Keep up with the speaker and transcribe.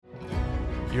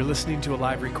You're listening to a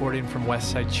live recording from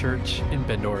Westside Church in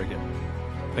Bend, Oregon.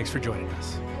 Thanks for joining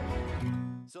us.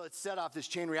 So let's set off this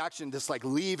chain reaction, this like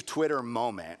leave Twitter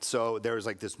moment. So there was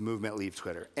like this movement, leave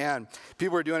Twitter. And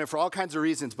people were doing it for all kinds of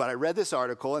reasons, but I read this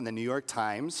article in the New York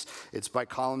Times. It's by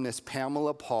columnist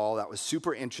Pamela Paul. That was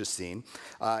super interesting.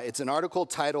 It's an article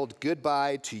titled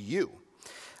Goodbye to You.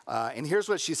 And here's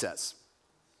what she says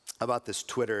about this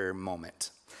Twitter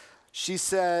moment. She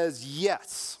says,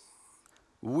 yes,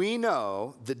 we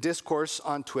know the discourse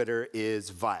on Twitter is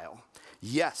vile.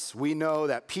 Yes, we know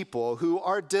that people who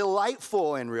are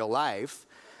delightful in real life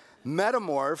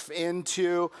metamorph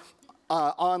into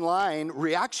online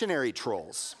reactionary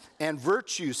trolls and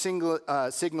virtue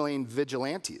signaling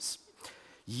vigilantes.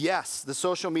 Yes, the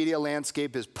social media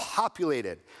landscape is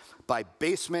populated by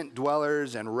basement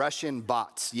dwellers and Russian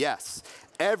bots. Yes,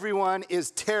 everyone is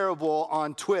terrible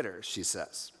on Twitter, she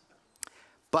says.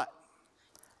 But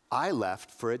I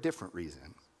left for a different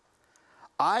reason.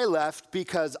 I left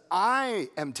because I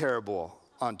am terrible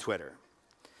on Twitter.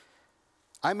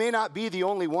 I may not be the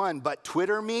only one, but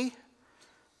Twitter me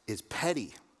is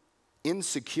petty,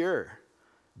 insecure,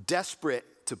 desperate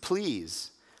to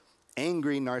please,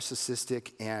 angry,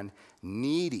 narcissistic, and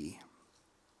needy.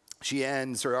 She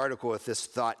ends her article with this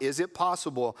thought: is it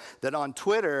possible that on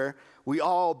Twitter we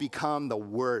all become the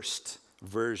worst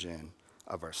version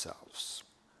of ourselves?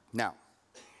 Now,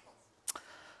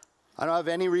 I don't have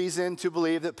any reason to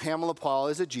believe that Pamela Paul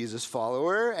is a Jesus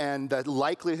follower, and the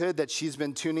likelihood that she's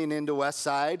been tuning into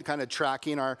Westside, kind of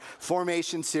tracking our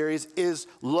formation series, is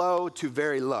low to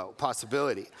very low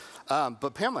possibility.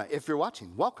 But Pamela, if you're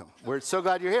watching, welcome. We're so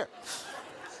glad you're here.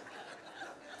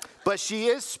 But she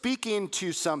is speaking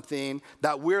to something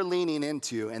that we're leaning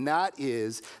into, and that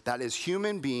is that as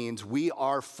human beings, we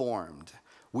are formed,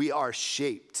 we are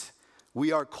shaped,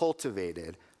 we are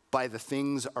cultivated by the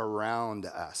things around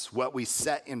us, what we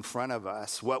set in front of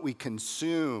us, what we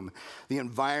consume, the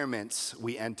environments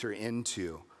we enter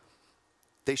into.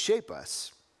 They shape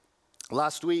us.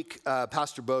 Last week,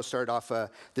 Pastor Bo started off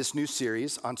this new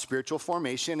series on spiritual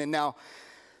formation, and now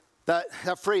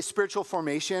that phrase, spiritual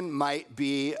formation, might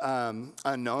be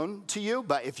unknown to you,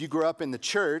 but if you grew up in the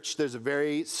church, there's a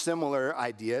very similar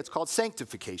idea. It's called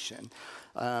sanctification,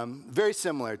 very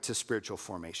similar to spiritual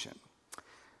formation.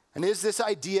 And it is this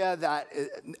idea that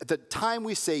at the time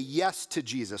we say yes to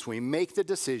Jesus, we make the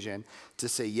decision to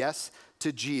say yes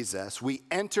to Jesus, we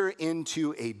enter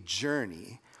into a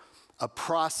journey, a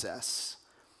process,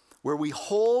 where we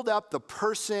hold up the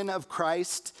person of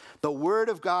Christ, the Word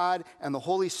of God, and the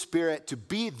Holy Spirit to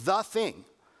be the thing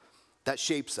that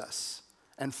shapes us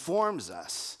and forms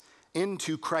us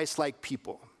into Christ-like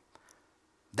people.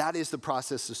 That is the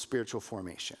process of spiritual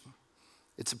formation.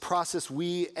 It's a process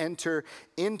we enter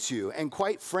into, and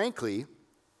quite frankly,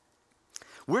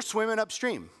 we're swimming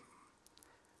upstream.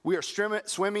 We are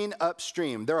swimming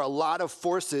upstream. There are a lot of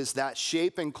forces that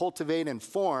shape and cultivate and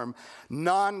form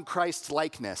non-Christ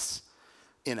likeness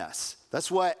in us.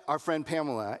 That's what our friend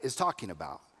Pamela is talking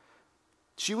about.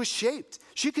 She was shaped.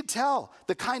 She could tell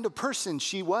the kind of person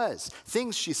she was,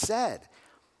 things she said,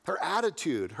 her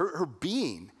attitude, her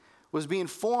being was being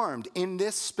formed in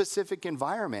this specific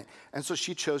environment. And so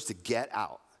she chose to get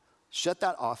out, shut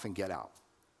that off and get out.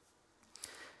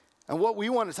 And what we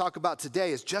want to talk about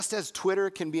today is, just as Twitter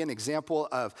can be an example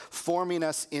of forming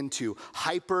us into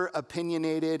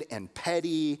hyper-opinionated and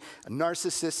petty,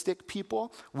 narcissistic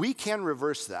people, we can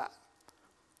reverse that.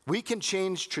 We can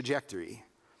change trajectory.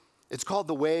 It's called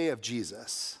the way of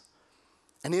Jesus.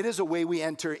 And it is a way we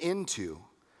enter into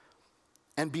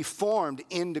and be formed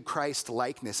into Christ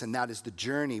likeness. And that is the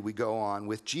journey we go on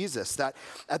with Jesus. That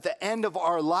at the end of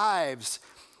our lives,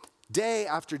 day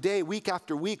after day, week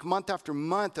after week, month after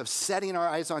month of setting our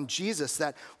eyes on Jesus,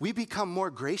 that we become more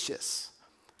gracious.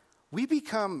 We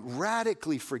become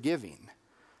radically forgiving.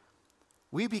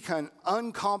 We become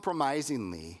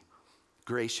uncompromisingly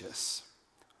gracious,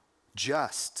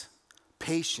 just,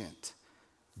 patient,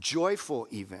 joyful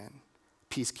even,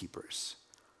 peacekeepers.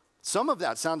 Some of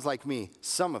that sounds like me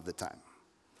some of the time.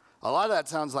 A lot of that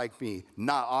sounds like me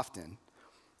not often.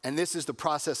 And this is the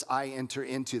process I enter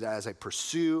into, that as I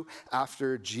pursue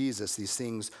after Jesus, these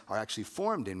things are actually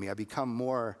formed in me. I become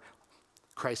more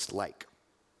Christ-like.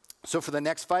 So for the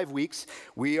next 5 weeks,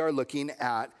 we are looking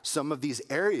at some of these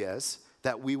areas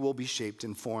that we will be shaped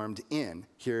and formed in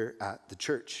here at the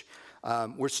church.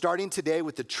 We're starting today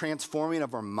with the transforming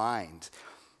of our mind.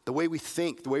 The way we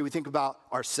think about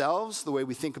ourselves, the way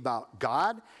we think about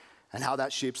God, and how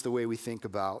that shapes the way we think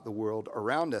about the world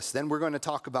around us. Then we're going to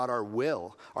talk about our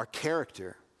will, our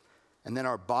character, and then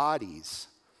our bodies,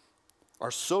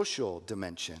 our social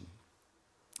dimension,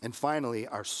 And finally,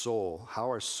 our soul, how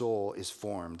our soul is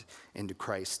formed into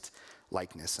Christ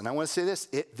likeness. And I want to say this,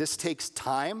 this takes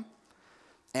time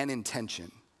and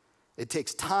intention. It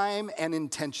takes time and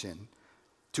intention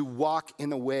to walk in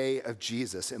the way of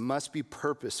Jesus. It must be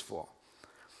purposeful.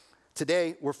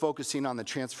 Today, we're focusing on the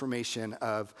transformation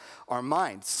of our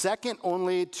mind. Second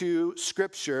only to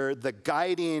Scripture, the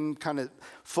guiding kind of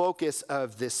focus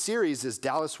of this series is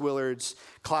Dallas Willard's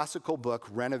classical book,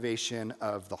 Renovation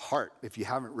of the Heart. If you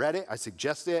haven't read it, I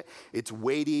suggest it. It's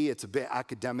weighty, it's a bit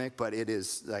academic, but it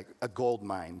is like a gold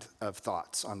mine of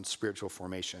thoughts on spiritual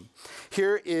formation.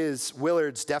 Here is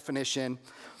Willard's definition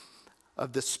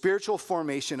of the spiritual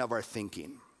formation of our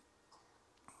thinking.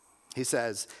 He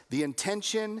says, the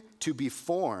intention to be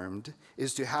formed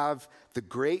is to have the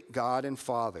great God and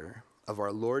Father of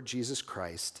our Lord Jesus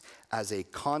Christ as a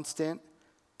constant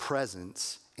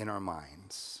presence in our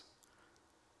minds.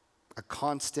 A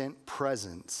constant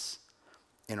presence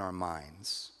in our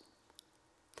minds.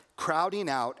 Crowding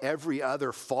out every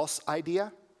other false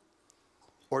idea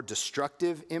or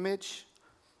destructive image,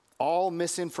 all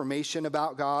misinformation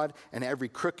about God, and every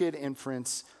crooked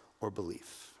inference or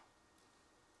belief.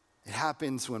 It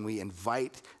happens when we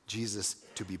invite Jesus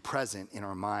to be present in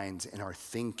our minds, in our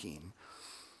thinking.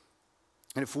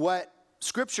 And if what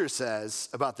Scripture says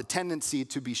about the tendency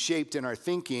to be shaped in our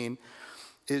thinking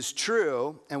is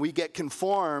true, and we get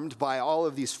conformed by all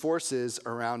of these forces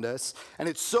around us, and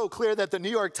it's so clear that the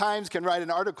New York Times can write an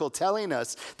article telling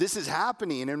us this is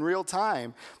happening in real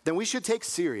time, then we should take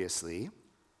seriously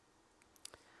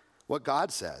what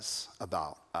God says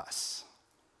about us.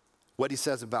 What he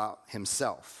says about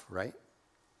himself, right?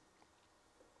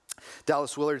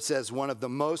 Dallas Willard says one of the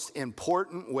most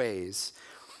important ways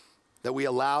that we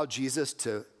allow Jesus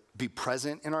to be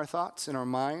present in our thoughts, in our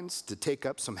minds, to take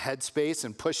up some headspace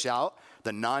and push out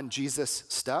the non-Jesus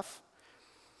stuff.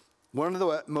 One of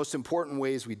the most important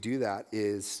ways we do that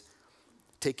is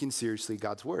taking seriously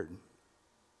God's word.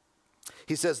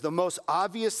 He says the most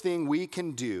obvious thing we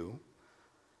can do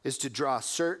is to draw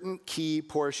certain key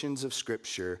portions of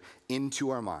Scripture into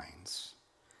our minds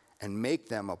and make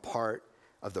them a part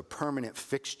of the permanent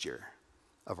fixture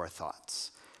of our thoughts.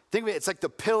 Think of it, it's like the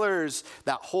pillars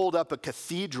that hold up a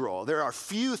cathedral. There are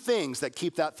few things that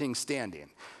keep that thing standing.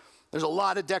 There's a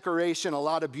lot of decoration, a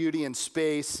lot of beauty and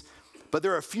space, but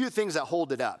there are a few things that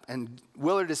hold it up. And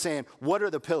Willard is saying, what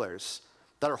are the pillars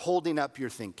that are holding up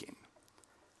your thinking?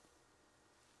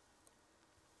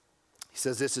 He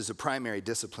says this is a primary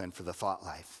discipline for the thought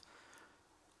life.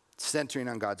 Centering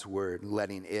on God's word and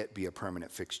letting it be a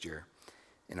permanent fixture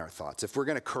in our thoughts. If we're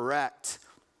going to correct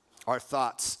our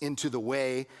thoughts into the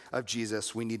way of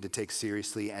Jesus, we need to take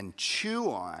seriously and chew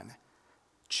on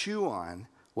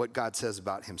what God says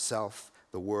about himself,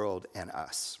 the world, and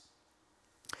us.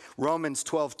 Romans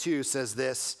 12:2 says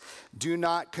this, do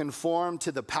not conform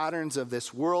to the patterns of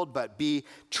this world, but be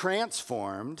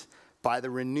transformed by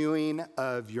the renewing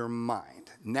of your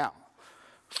mind. Now,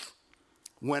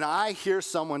 when I hear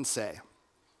someone say,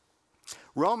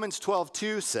 Romans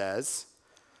 12:2 says,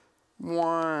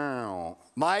 wow,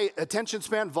 my attention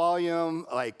span, volume,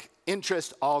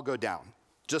 interest all go down.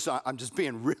 I'm just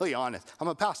being really honest. I'm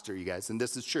a pastor, you guys, and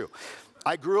this is true.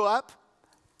 I grew up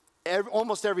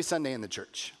almost every Sunday in the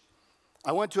church.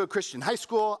 I went to a Christian high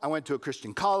school, I went to a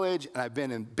Christian college, and I've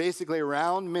been in basically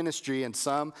around ministry in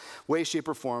some way, shape,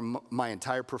 or form my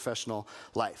entire professional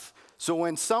life. So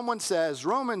when someone says,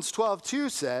 Romans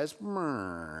 12:2 says,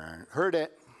 heard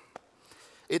it.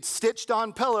 It's stitched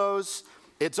on pillows,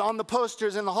 it's on the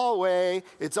posters in the hallway,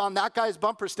 it's on that guy's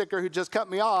bumper sticker who just cut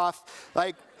me off.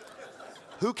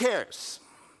 Who cares?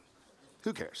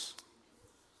 Who cares?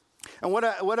 And what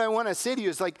I want to say to you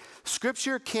is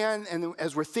Scripture can, and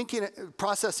as we're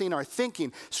processing our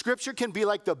thinking, Scripture can be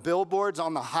like the billboards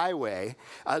on the highway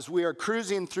as we are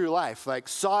cruising through life.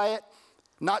 Saw it,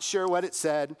 not sure what it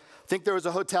said, think there was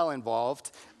a hotel involved,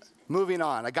 moving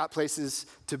on. I got places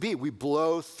to be. We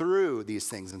blow through these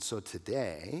things. And so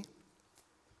today,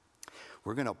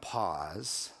 we're going to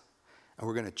pause and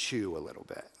we're going to chew a little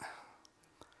bit.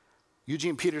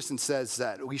 Eugene Peterson says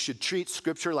that we should treat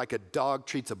Scripture like a dog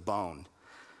treats a bone.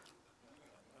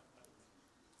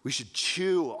 We should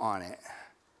chew on it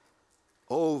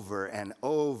over and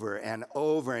over and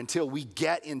over until we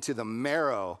get into the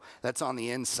marrow that's on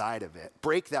the inside of it.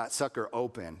 Break that sucker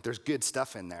open. There's good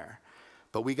stuff in there,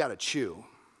 but we got to chew.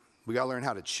 We got to learn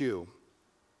how to chew.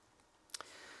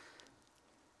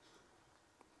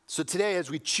 So today, as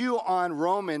we chew on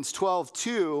Romans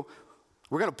 12:2,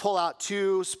 we're going to pull out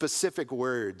two specific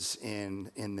words in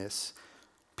this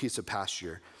piece of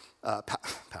passage.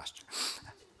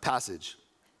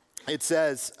 it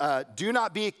says, do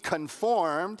not be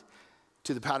conformed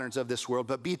to the patterns of this world,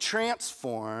 but be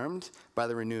transformed by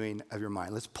the renewing of your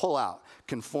mind. Let's pull out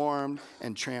conformed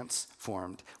and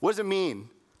transformed. What does it mean?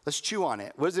 Let's chew on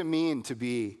it. What does it mean to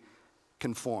be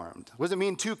conformed? What does it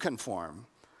mean to conform?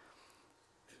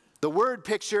 The word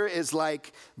picture is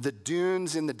like the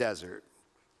dunes in the desert.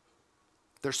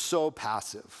 They're so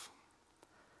passive.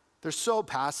 They're so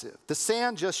passive. The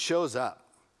sand just shows up.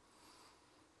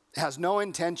 It has no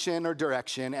intention or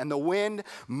direction, and the wind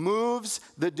moves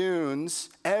the dunes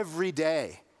every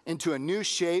day into a new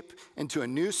shape, into a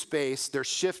new space. They're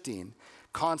shifting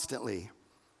constantly,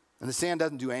 and the sand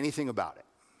doesn't do anything about it.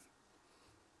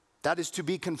 That is to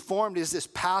be conformed, is this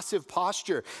passive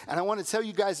posture. And I want to tell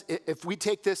you guys, if we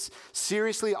take this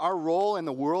seriously, our role in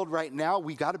the world right now,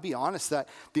 we got to be honest that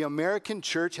the American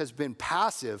church has been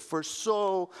passive for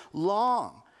so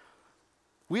long.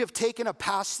 We have taken a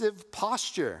passive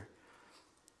posture.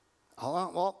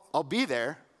 I'll be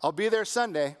there. I'll be there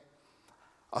Sunday.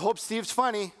 I hope Steve's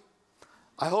funny.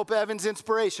 I hope Evan's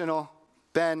inspirational.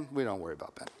 Ben, we don't worry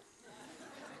about Ben.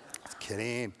 Just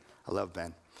kidding. I love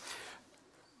Ben.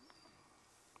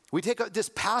 We take this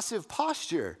passive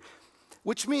posture,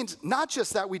 which means not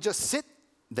just that we just sit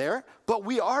there, but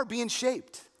we are being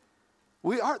shaped.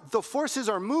 The forces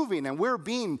are moving and we're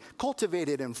being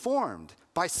cultivated and formed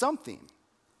by something.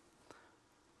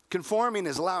 Conforming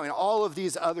is allowing all of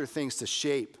these other things to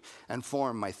shape and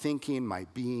form my thinking, my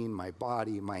being, my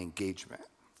body, my engagement.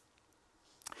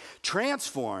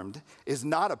 Transformed is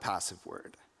not a passive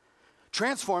word.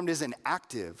 Transformed is an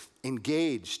active,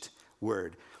 engaged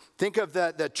word. Think of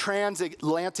the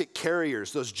transatlantic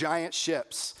carriers, those giant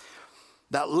ships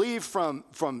that leave from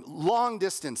long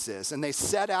distances, and they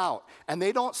set out, and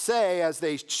they don't say as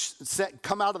they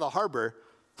come out of the harbor,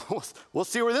 we'll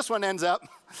see where this one ends up.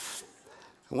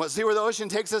 We'll see where the ocean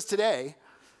takes us today.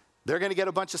 They're going to get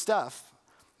a bunch of stuff.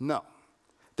 No.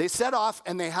 They set off,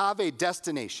 and they have a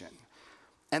destination,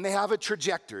 and they have a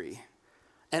trajectory.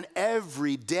 And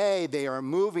every day they are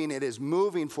moving, it is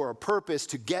moving for a purpose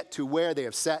to get to where they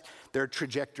have set their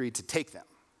trajectory to take them.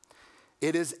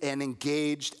 It is an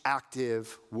engaged,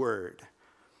 active word.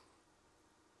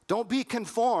 Don't be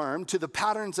conformed to the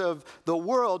patterns of the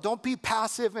world. Don't be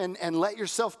passive and let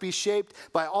yourself be shaped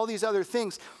by all these other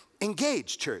things.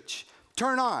 Engage, church.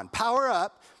 Turn on, power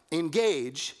up,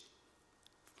 engage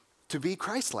to be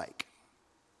Christ-like.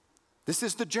 This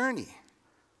is the journey.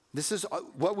 This is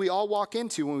what we all walk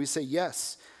into when we say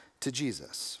yes to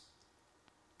Jesus.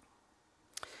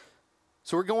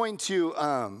 So we're going to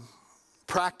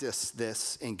practice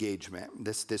this engagement,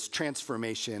 this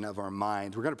transformation of our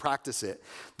mind. We're going to practice it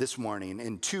this morning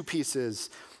in two pieces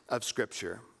of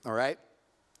Scripture, all right?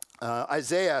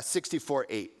 Isaiah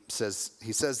 64:8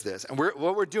 says this. And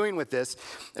what we're doing with this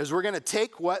is we're going to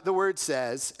take what the Word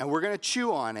says and we're going to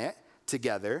chew on it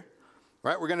together,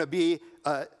 right? We're going to be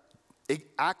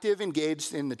active,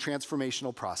 engaged in the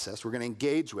transformational process. We're going to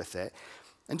engage with it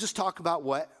and just talk about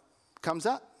what comes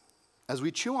up as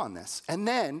we chew on this. And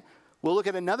then we'll look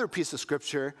at another piece of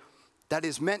Scripture that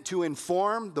is meant to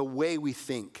inform the way we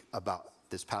think about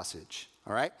this passage.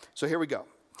 All right? So here we go.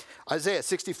 Isaiah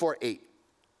 64:8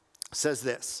 says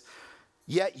this,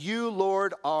 "Yet you,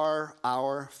 Lord, are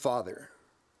our Father.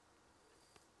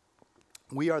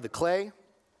 We are the clay,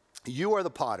 you are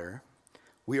the potter.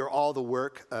 We are all the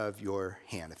work of your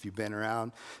hand." If you've been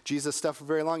around Jesus stuff for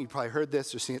very long, you've probably heard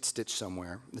this or seen it stitched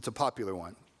somewhere. It's a popular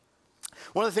one.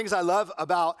 One of the things I love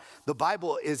about the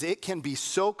Bible is it can be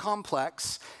so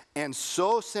complex and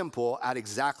so simple at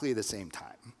exactly the same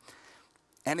time.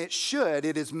 And it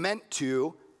is meant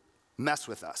to mess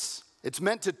with us. It's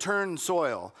meant to turn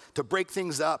soil, to break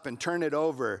things up and turn it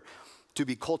over, to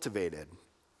be cultivated.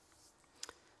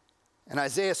 And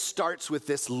Isaiah starts with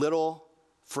this little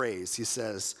phrase. He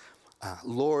says,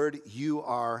 "Lord, you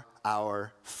are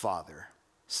our Father."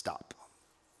 Stop.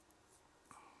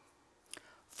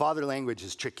 Father language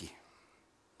is tricky.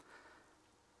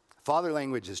 Father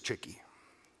language is tricky.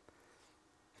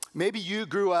 Maybe you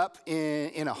grew up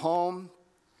in a home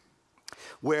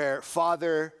where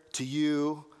father to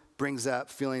you brings up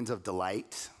feelings of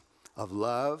delight, of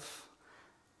love.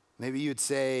 Maybe you'd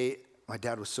say, "My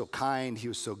dad was so kind, he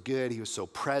was so good, he was so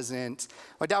present.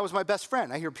 My dad was my best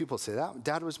friend." I hear people say that.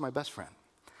 "Dad was my best friend."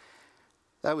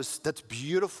 That's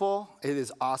beautiful. It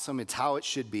is awesome. It's how it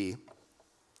should be.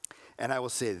 And I will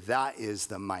say that is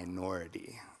the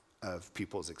minority of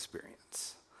people's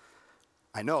experience.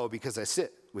 I know because I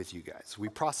sit with you guys. We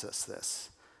process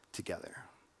this together.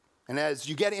 And as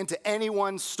you get into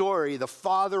anyone's story, the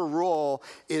father role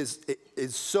is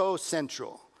so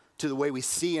central to the way we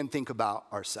see and think about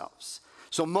ourselves.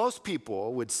 So most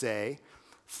people would say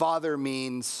father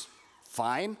means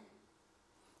fine,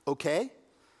 okay,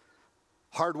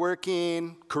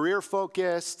 hardworking,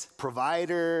 career-focused,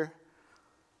 provider.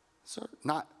 So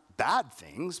not bad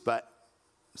things, but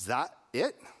is that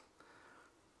it?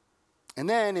 And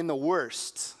then in the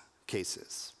worst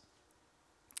cases,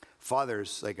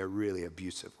 father's like a really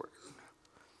abusive word.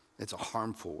 It's a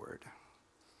harmful word.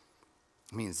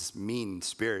 It means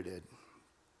mean-spirited.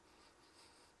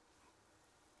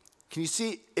 Can you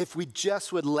see, if we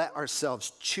just would let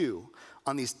ourselves chew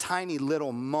on these tiny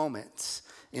little moments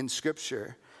in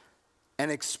Scripture and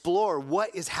explore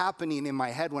what is happening in my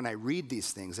head when I read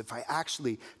these things, if I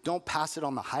actually don't pass it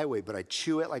on the highway, but I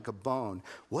chew it like a bone,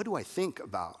 what do I think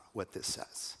about what this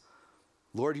says?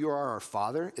 Lord, you are our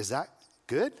Father. Is that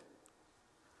good?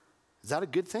 Is that a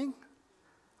good thing?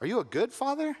 Are you a good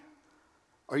father?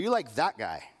 Are you like that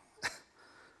guy?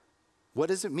 What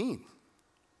does it mean?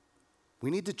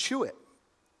 We need to chew it.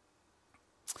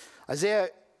 Isaiah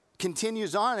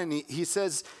continues on and he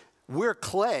says, we're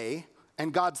clay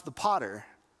and God's the potter.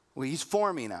 Well, he's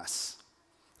forming us.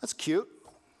 That's cute.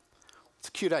 It's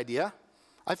a cute idea.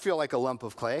 I feel like a lump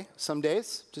of clay some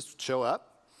days, just show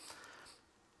up.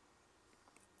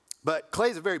 But clay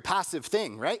is a very passive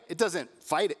thing, right? It doesn't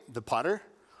fight the potter.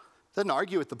 It doesn't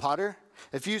argue with the potter.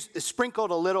 If you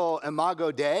sprinkled a little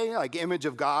Imago Dei, like image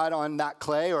of God on that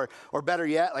clay, or better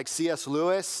yet, like C.S.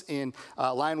 Lewis in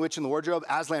Lion, Witch, and the Wardrobe,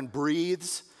 Aslan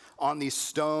breathes on these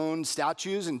stone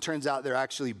statues, and turns out they're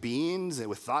actually beings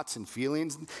with thoughts and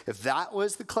feelings. If that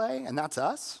was the clay, and that's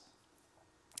us,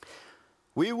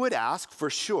 we would ask for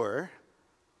sure,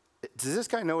 does this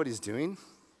guy know what he's doing?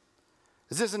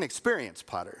 Is this an experienced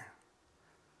potter?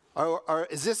 Or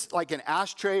is this like an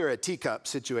ashtray or a teacup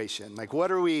situation? Like,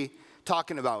 what are we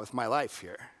talking about with my life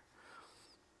here?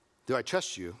 Do I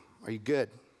trust you? Are you good?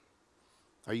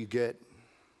 Are you good?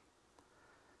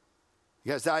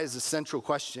 You guys, that is the central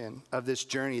question of this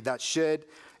journey that should,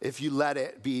 if you let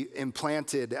it, be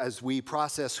implanted as we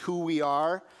process who we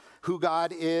are, who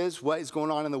God is, what is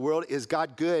going on in the world. Is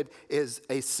God good? Is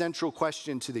a central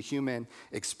question to the human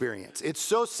experience. It's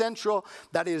so central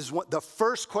that it is the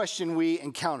first question we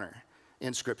encounter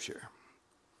in Scripture.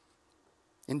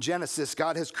 In Genesis,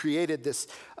 God has created this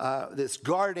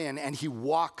garden, and he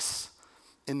walks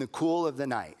in the cool of the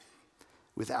night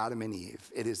with Adam and Eve.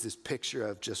 It is this picture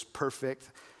of just perfect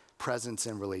presence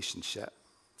and relationship.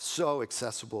 So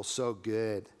accessible, so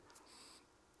good.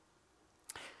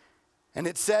 And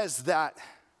it says that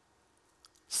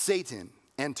Satan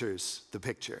enters the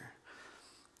picture.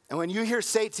 And when you hear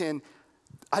Satan,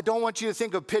 I don't want you to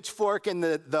think of pitchfork and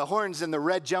the horns and the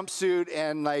red jumpsuit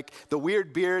and like the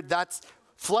weird beard. That's,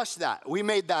 flush that. We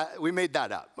made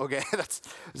that up, okay?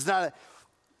 It's not a,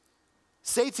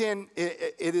 Satan,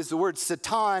 it is the word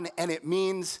Satan, and it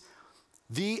means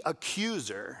the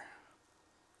accuser.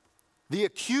 The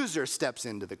accuser steps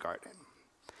into the garden.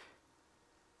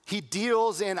 He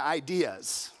deals in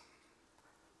ideas.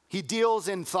 He deals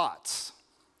in thoughts.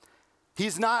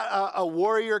 He's not a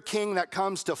warrior king that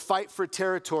comes to fight for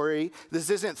territory. This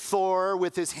isn't Thor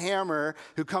with his hammer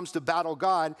who comes to battle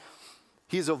God.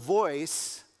 He's a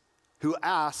voice who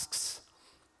asks,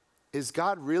 is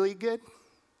God really good?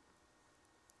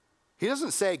 He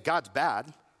doesn't say God's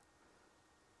bad.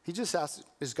 He just asks,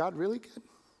 is God really good?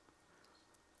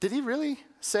 Did he really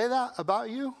say that about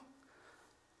you?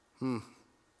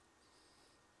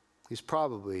 He's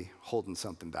probably holding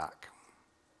something back.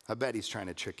 I bet he's trying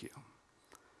to trick you.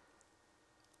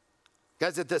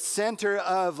 Guys, at the center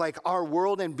of like our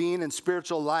world and being and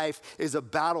spiritual life is a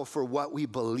battle for what we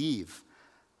believe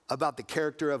about the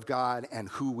character of God and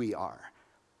who we are.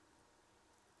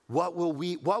 What will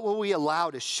we allow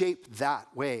to shape that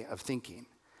way of thinking?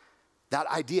 That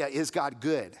idea, is God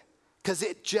good? Because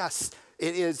it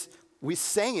is, we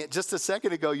sang it just a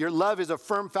second ago, your love is a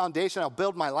firm foundation I'll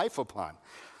build my life upon.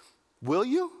 Will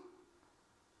you?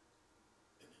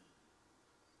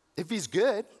 If he's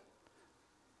good,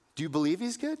 do you believe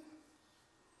he's good?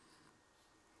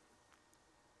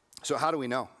 So how do we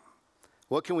know?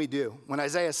 What can we do? When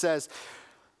Isaiah says,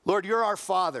 Lord, you're our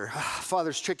Father.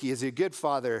 Father's tricky. Is he a good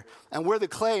father? And we're the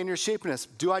clay and you're shaping us.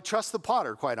 Do I trust the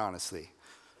potter, quite honestly?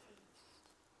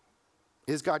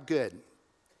 Is God good?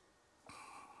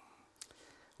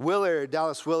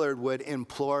 Dallas Willard would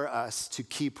implore us to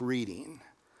keep reading.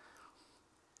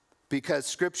 Because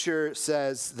Scripture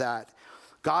says that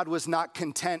God was not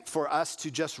content for us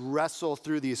to just wrestle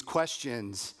through these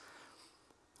questions.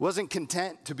 Wasn't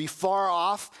content to be far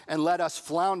off and let us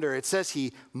flounder. It says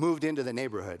he moved into the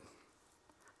neighborhood.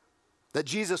 That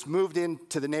Jesus moved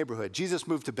into the neighborhood. Jesus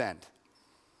moved to Bend.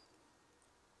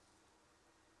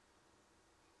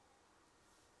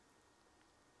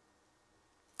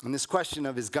 And this question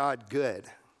of, is God good?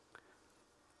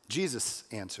 Jesus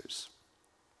answers.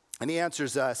 And he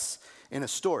answers us in a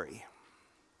story.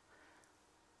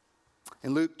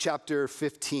 In Luke chapter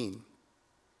 15,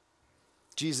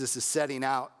 Jesus is setting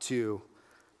out to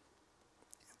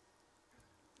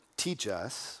teach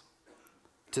us,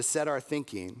 to set our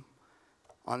thinking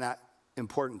on that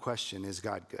important question, is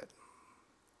God good?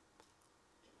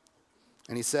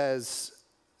 And he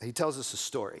tells us a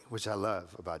story, which I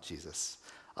love about Jesus.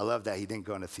 I love that he didn't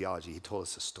go into theology. He told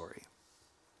us a story.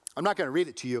 I'm not going to read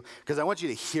it to you because I want you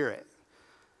to hear it.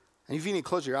 And if you need to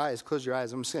close your eyes, close your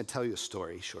eyes. I'm just going to tell you a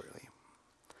story shortly.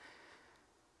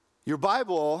 Your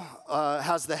Bible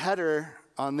has the header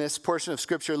on this portion of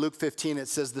Scripture, Luke 15. It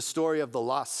says the story of the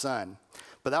lost son.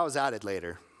 But that was added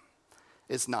later.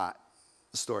 It's not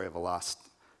the story of a lost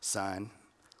son.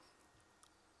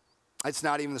 It's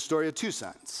not even the story of two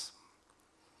sons.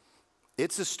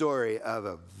 It's the story of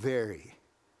a very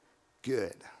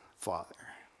good father.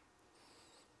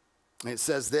 And it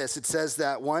says this. It says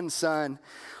that one son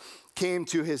came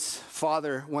to his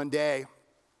father one day,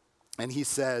 and he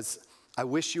says, I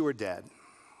wish you were dead.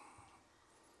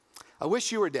 I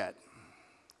wish you were dead.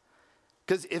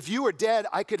 Because if you were dead,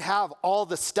 I could have all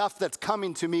the stuff that's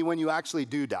coming to me when you actually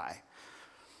do die.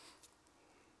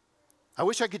 I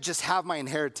wish I could just have my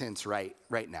inheritance right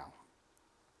now.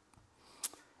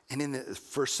 And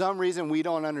for some reason we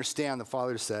don't understand, the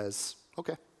father says,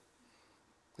 okay,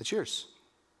 it's yours.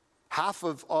 Half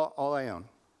of all I own,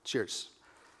 it's yours.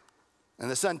 And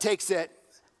the son takes it,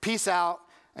 peace out,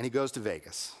 and he goes to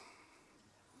Vegas.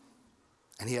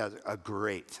 And he has a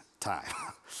great time.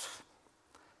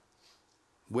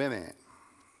 Women,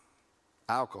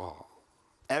 alcohol,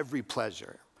 every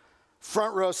pleasure.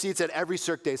 Front row seats at every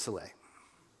Cirque du Soleil.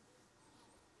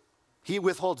 He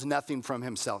withholds nothing from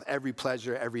himself. Every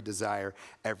pleasure, every desire,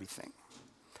 everything.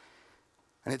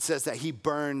 And it says that he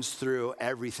burns through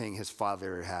everything his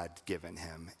father had given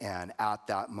him. And at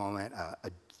that moment,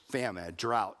 a famine, a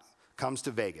drought comes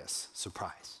to Vegas.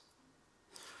 Surprise.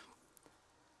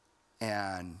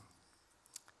 And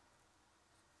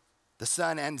the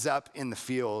son ends up in the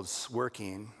fields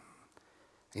working.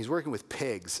 He's working with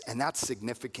pigs, and that's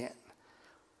significant.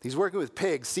 He's working with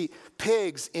pigs. See,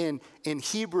 pigs in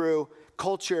Hebrew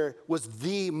culture was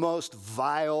the most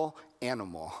vile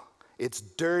animal. It's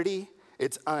dirty.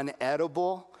 It's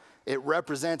unedible. It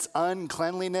represents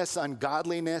uncleanliness,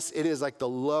 ungodliness. It is like the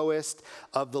lowest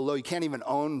of the low. You can't even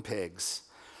own pigs.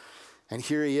 And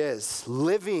here he is,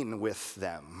 living with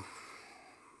them.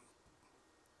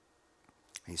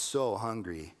 He's so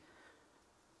hungry.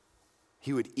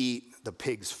 He would eat the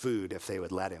pig's food if they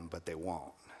would let him, but they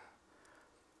won't.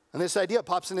 And this idea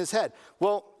pops in his head.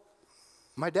 Well,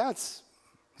 my he's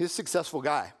a successful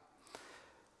guy.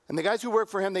 And the guys who work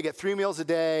for him, they get 3 meals a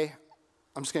day.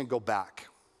 I'm just going to go back.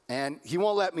 And he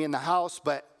won't let me in the house,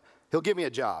 but he'll give me a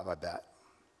job, I bet.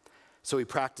 So he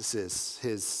practices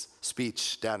his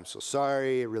speech. Dad, I'm so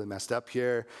sorry. I really messed up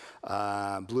here.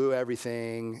 Blew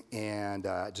everything. And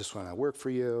I just want to work for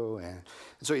you. And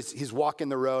so he's walking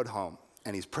the road home.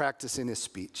 And he's practicing his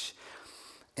speech.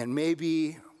 And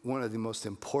maybe one of the most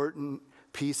important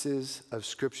pieces of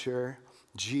Scripture,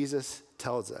 Jesus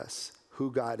tells us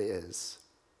who God is.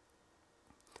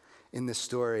 In this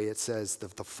story, it says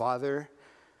that the father,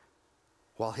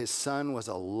 while his son was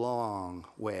a long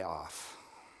way off,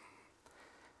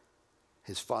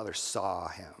 his father saw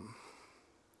him,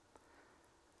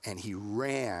 and he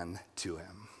ran to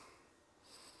him.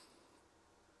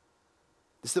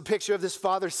 It's the picture of this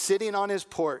father sitting on his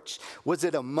porch. Was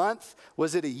it a month?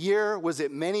 Was it a year? Was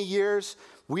it many years?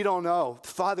 We don't know. The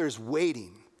father's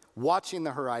waiting, watching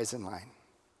the horizon line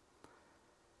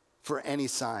for any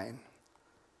sign.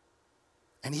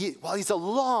 And while he's a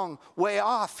long way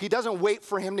off, he doesn't wait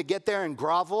for him to get there and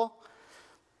grovel.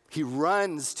 He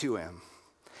runs to him.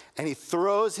 And he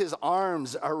throws his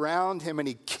arms around him and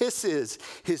he kisses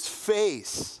his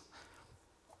face.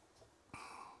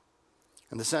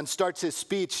 And the son starts his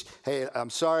speech. Hey, I'm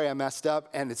sorry, I messed up.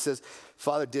 And it says,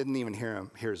 father didn't even hear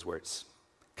his words.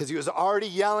 Because he was already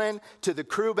yelling to the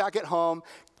crew back at home,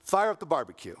 fire up the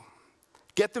barbecue.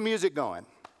 Get the music going.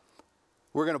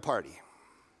 We're going to party.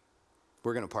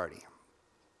 We're going to party.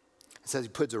 It says he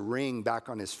puts a ring back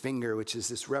on his finger, which is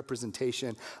this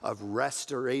representation of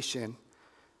restoration.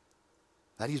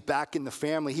 That he's back in the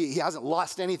family. He hasn't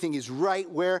lost anything. He's right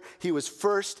where he was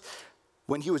first.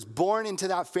 When he was born into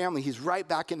that family, he's right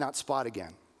back in that spot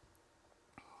again.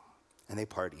 And they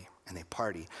party, and they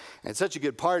party. And it's such a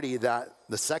good party that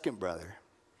the second brother,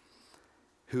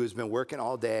 who has been working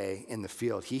all day in the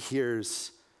field, he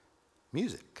hears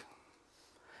music.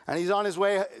 And he's on his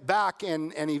way back,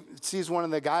 and he sees one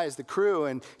of the guys, the crew,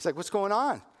 and he's like, what's going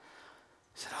on?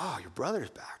 He said, oh, your brother's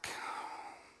back.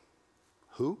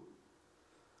 Who?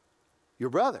 Your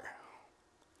brother.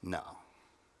 No.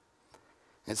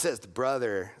 And it says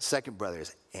the second brother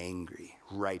is angry,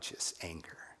 righteous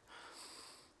anger.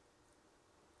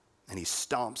 And he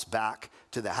stomps back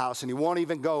to the house, and he won't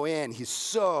even go in. He's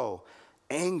so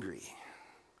angry.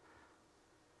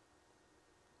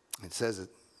 It says that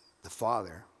the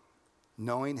father,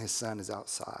 knowing his son is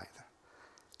outside,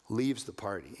 leaves the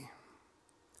party,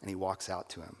 and he walks out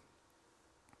to him.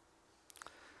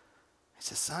 He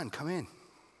says, son, come in.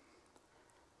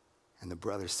 And the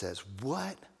brother says,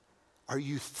 what are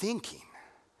you thinking?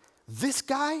 This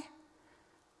guy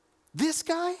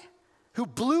who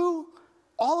blew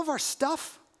all of our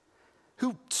stuff,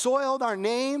 who soiled our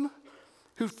name,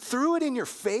 who threw it in your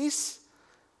face,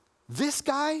 this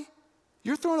guy,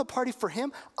 you're throwing a party for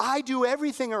him? I do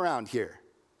everything around here.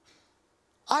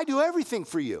 I do everything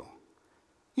for you.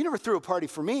 You never threw a party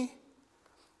for me.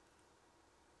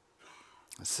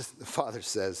 The father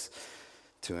says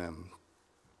to him,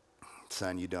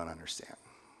 son, you don't understand.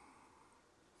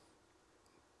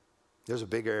 There's a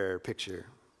bigger picture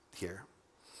here.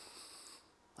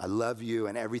 I love you,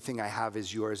 and everything I have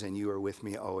is yours, and you are with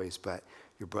me always, but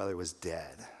your brother was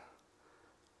dead,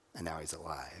 and now he's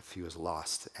alive. He was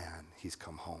lost, and he's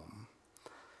come home.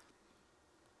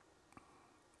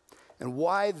 And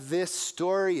why this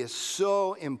story is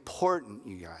so important,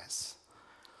 you guys,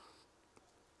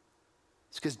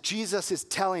 it's because Jesus is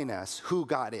telling us who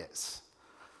God is.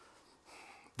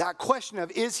 That question of,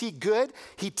 is he good?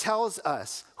 He tells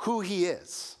us who he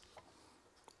is.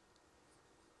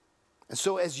 And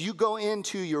so as you go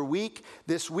into your week,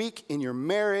 this week, in your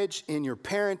marriage, in your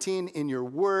parenting, in your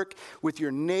work, with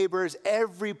your neighbors,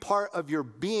 every part of your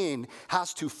being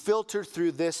has to filter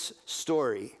through this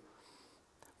story.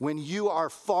 When you are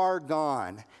far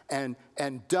gone and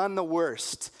done the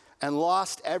worst and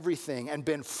lost everything and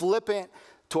been flippant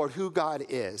toward who God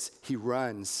is, he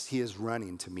is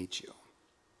running to meet you.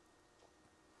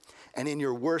 And in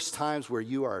your worst times where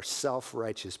you are a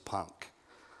self-righteous punk,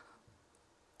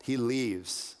 he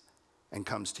leaves and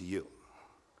comes to you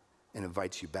and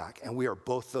invites you back. And we are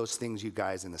both those things, you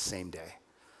guys, in the same day,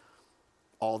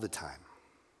 all the time.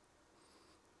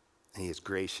 And he is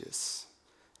gracious,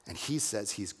 and he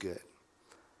says he's good.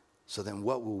 So then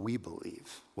what will we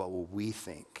believe? What will we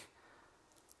think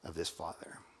of this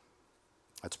Father?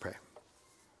 Let's pray.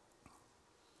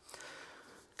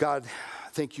 God,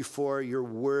 thank you for your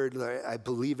word. I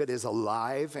believe it is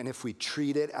alive, and if we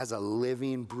treat it as a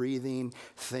living, breathing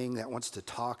thing that wants to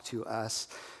talk to us,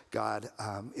 God,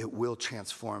 it will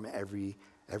transform every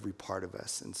part of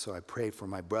us. And so I pray for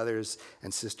my brothers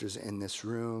and sisters in this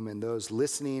room and those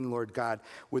listening, Lord God,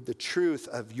 with the truth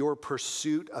of your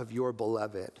pursuit of your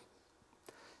beloved.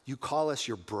 You call us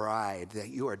your bride, that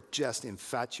you are just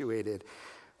infatuated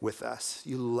with us.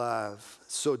 You love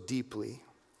so deeply.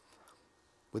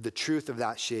 Would the truth of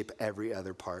that shape every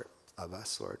other part of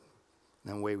us, Lord?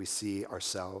 And the way we see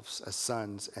ourselves as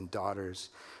sons and daughters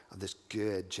of this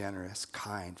good, generous,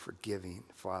 kind, forgiving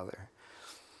Father.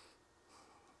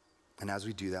 And as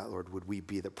we do that, Lord, would we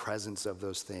be the presence of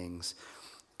those things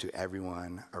to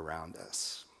everyone around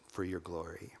us for your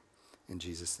glory. In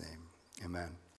Jesus' name, amen.